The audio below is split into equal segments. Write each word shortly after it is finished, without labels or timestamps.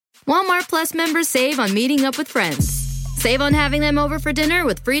Walmart Plus members save on meeting up with friends. Save on having them over for dinner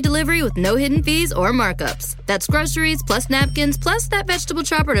with free delivery with no hidden fees or markups. That's groceries, plus napkins, plus that vegetable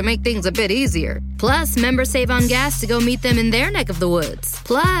chopper to make things a bit easier. Plus, members save on gas to go meet them in their neck of the woods.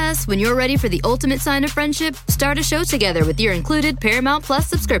 Plus, when you're ready for the ultimate sign of friendship, start a show together with your included Paramount Plus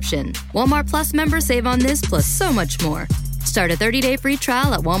subscription. Walmart Plus members save on this plus so much more. Start a 30-day free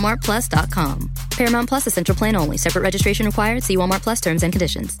trial at walmartplus.com. Paramount Plus Essential Plan only. Separate registration required. See Walmart Plus terms and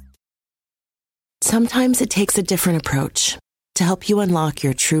conditions. Sometimes it takes a different approach to help you unlock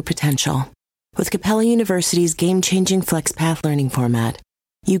your true potential. With Capella University's game-changing FlexPath learning format,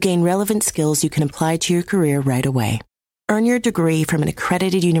 you gain relevant skills you can apply to your career right away. Earn your degree from an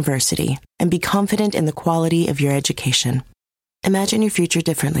accredited university and be confident in the quality of your education. Imagine your future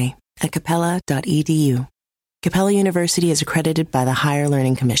differently at capella.edu. Capella University is accredited by the Higher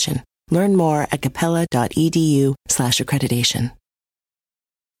Learning Commission. Learn more at capella.edu/accreditation.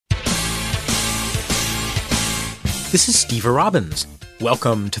 This is Steve Robbins.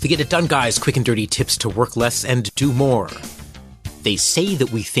 Welcome to the Get It Done Guys quick and dirty tips to work less and do more. They say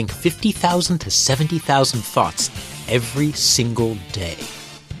that we think 50,000 to 70,000 thoughts every single day.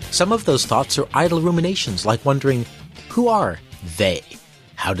 Some of those thoughts are idle ruminations, like wondering, who are they?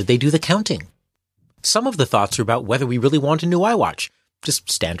 How did they do the counting? Some of the thoughts are about whether we really want a new iWatch. Just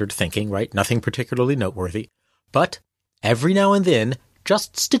standard thinking, right? Nothing particularly noteworthy. But every now and then,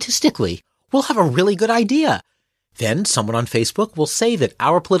 just statistically, we'll have a really good idea. Then someone on Facebook will say that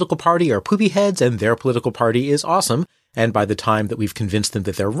our political party are poopy heads and their political party is awesome, and by the time that we've convinced them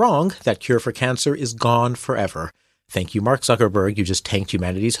that they're wrong, that cure for cancer is gone forever. Thank you, Mark Zuckerberg. You just tanked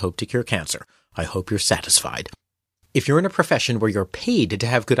humanity's hope to cure cancer. I hope you're satisfied. If you're in a profession where you're paid to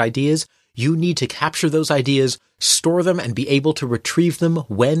have good ideas, you need to capture those ideas, store them, and be able to retrieve them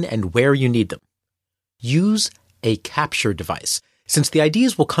when and where you need them. Use a capture device. Since the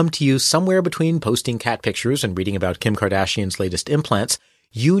ideas will come to you somewhere between posting cat pictures and reading about Kim Kardashian's latest implants,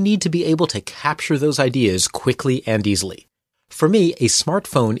 you need to be able to capture those ideas quickly and easily. For me, a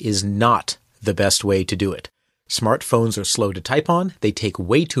smartphone is not the best way to do it. Smartphones are slow to type on, they take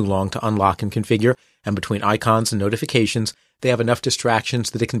way too long to unlock and configure, and between icons and notifications, they have enough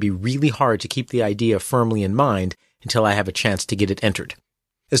distractions that it can be really hard to keep the idea firmly in mind until I have a chance to get it entered.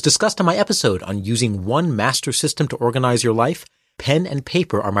 As discussed in my episode on using one master system to organize your life, pen and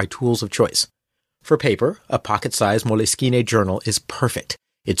paper are my tools of choice. For paper, a pocket-sized Moleskine journal is perfect.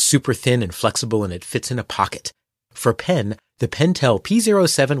 It's super thin and flexible and it fits in a pocket. For pen, the Pentel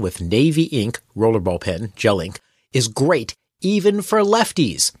P07 with navy ink, rollerball pen, gel ink, is great even for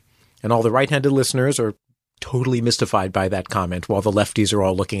lefties. And all the right-handed listeners are totally mystified by that comment, while the lefties are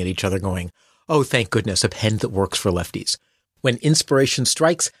all looking at each other going, oh, thank goodness, a pen that works for lefties. When inspiration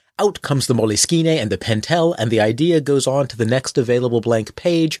strikes, out comes the Moleskine and the Pentel, and the idea goes on to the next available blank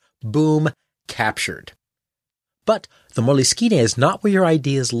page. Boom, captured. But the Moleskine is not where your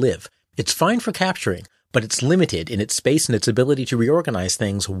ideas live. It's fine for capturing, but it's limited in its space and its ability to reorganize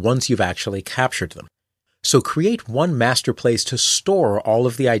things once you've actually captured them. So create one master place to store all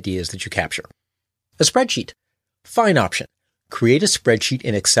of the ideas that you capture. A spreadsheet. Fine option. Create a spreadsheet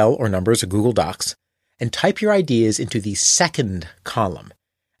in Excel or Numbers or Google Docs, and type your ideas into the second column.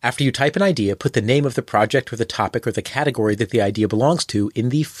 After you type an idea, put the name of the project or the topic or the category that the idea belongs to in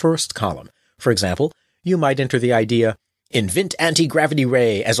the first column. For example, you might enter the idea, invent anti-gravity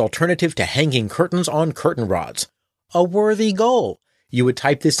ray as alternative to hanging curtains on curtain rods. A worthy goal. You would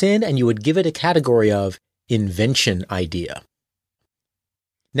type this in and you would give it a category of invention idea.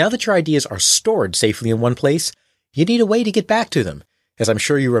 Now that your ideas are stored safely in one place, you need a way to get back to them. As I'm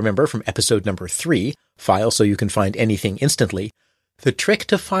sure you remember from episode number 3, File so you can find anything instantly, the trick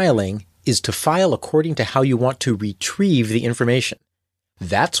to filing is to file according to how you want to retrieve the information.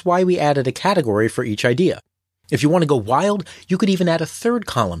 That's why we added a category for each idea. If you want to go wild, you could even add a third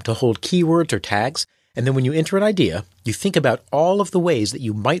column to hold keywords or tags, and then when you enter an idea, you think about all of the ways that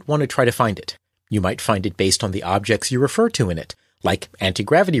you might want to try to find it. You might find it based on the objects you refer to in it, like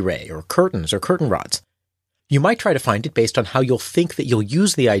anti-gravity ray or curtains or curtain rods. You might try to find it based on how you'll think that you'll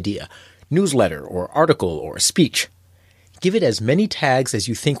use the idea, newsletter or article or speech. Give it as many tags as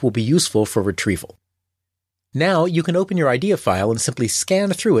you think will be useful for retrieval. Now you can open your idea file and simply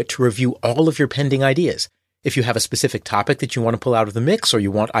scan through it to review all of your pending ideas. If you have a specific topic that you want to pull out of the mix or you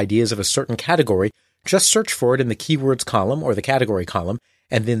want ideas of a certain category, just search for it in the keywords column or the category column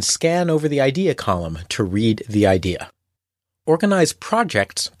and then scan over the idea column to read the idea. Organize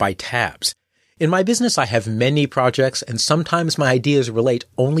projects by tabs. In my business, I have many projects and sometimes my ideas relate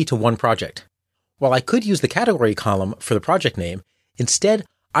only to one project. While I could use the category column for the project name, instead,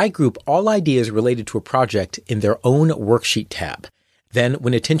 I group all ideas related to a project in their own worksheet tab. Then,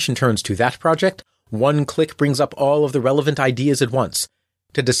 when attention turns to that project, one click brings up all of the relevant ideas at once.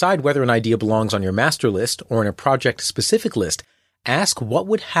 To decide whether an idea belongs on your master list or in a project-specific list, ask what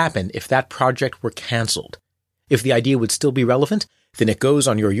would happen if that project were canceled. If the idea would still be relevant, then it goes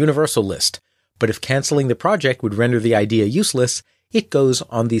on your universal list. But if canceling the project would render the idea useless, it goes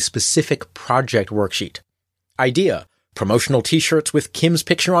on the specific project worksheet. Idea: promotional t-shirts with Kim's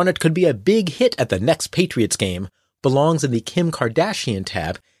picture on it could be a big hit at the next Patriots game, belongs in the Kim Kardashian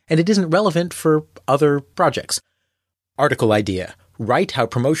tab, and it isn't relevant for other projects. Article idea: write how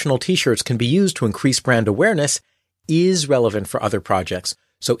promotional t-shirts can be used to increase brand awareness, is relevant for other projects,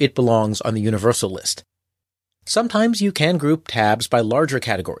 so it belongs on the universal list. Sometimes you can group tabs by larger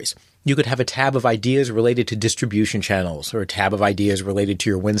categories. You could have a tab of ideas related to distribution channels, or a tab of ideas related to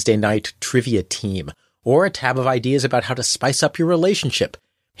your Wednesday night trivia team, or a tab of ideas about how to spice up your relationship.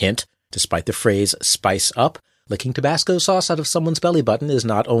 Hint, despite the phrase spice up, licking Tabasco sauce out of someone's belly button is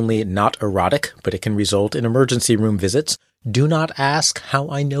not only not erotic, but it can result in emergency room visits. Do not ask how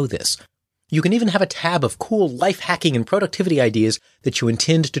I know this. You can even have a tab of cool life hacking and productivity ideas that you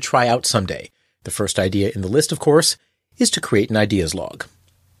intend to try out someday. The first idea in the list, of course, is to create an ideas log.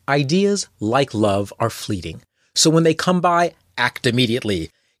 Ideas, like love, are fleeting. So when they come by, act immediately.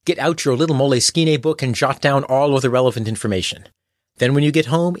 Get out your little Moleskine book and jot down all of the relevant information. Then when you get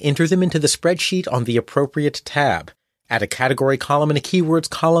home, enter them into the spreadsheet on the appropriate tab. Add a category column and a keywords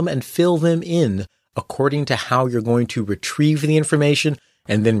column and fill them in according to how you're going to retrieve the information,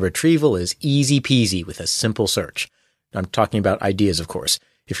 and then retrieval is easy peasy with a simple search. I'm talking about ideas, of course.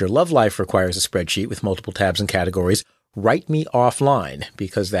 If your love life requires a spreadsheet with multiple tabs and categories, write me offline,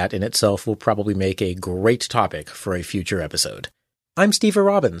 because that in itself will probably make a great topic for a future episode. I'm Steve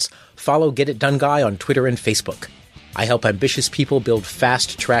Robbins. Follow Get It Done Guy on Twitter and Facebook. I help ambitious people build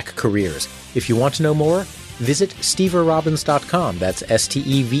fast-track careers. If you want to know more, visit steverobbins.com. That's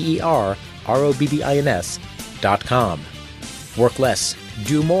SteveRobbins.com. Work less,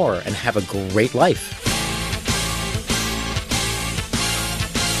 do more, and have a great life.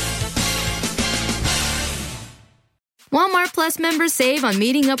 Walmart Plus members save on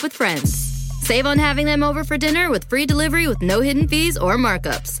meeting up with friends. Save on having them over for dinner with free delivery with no hidden fees or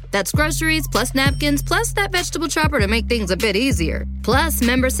markups. That's groceries plus napkins plus that vegetable chopper to make things a bit easier. Plus,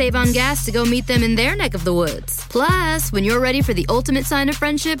 members save on gas to go meet them in their neck of the woods. Plus, when you're ready for the ultimate sign of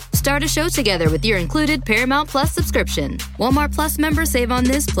friendship, start a show together with your included Paramount Plus subscription. Walmart Plus members save on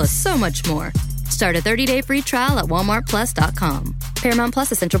this plus so much more. Start a 30-day free trial at walmartplus.com. Paramount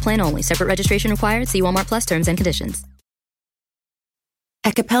Plus Essential Plan only. Separate registration required. See Walmart Plus terms and conditions.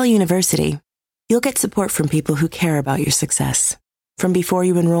 At Capella University, you'll get support from people who care about your success. From before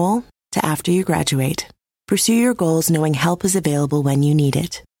you enroll to after you graduate, pursue your goals knowing help is available when you need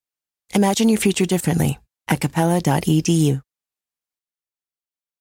it. Imagine your future differently at capella.edu.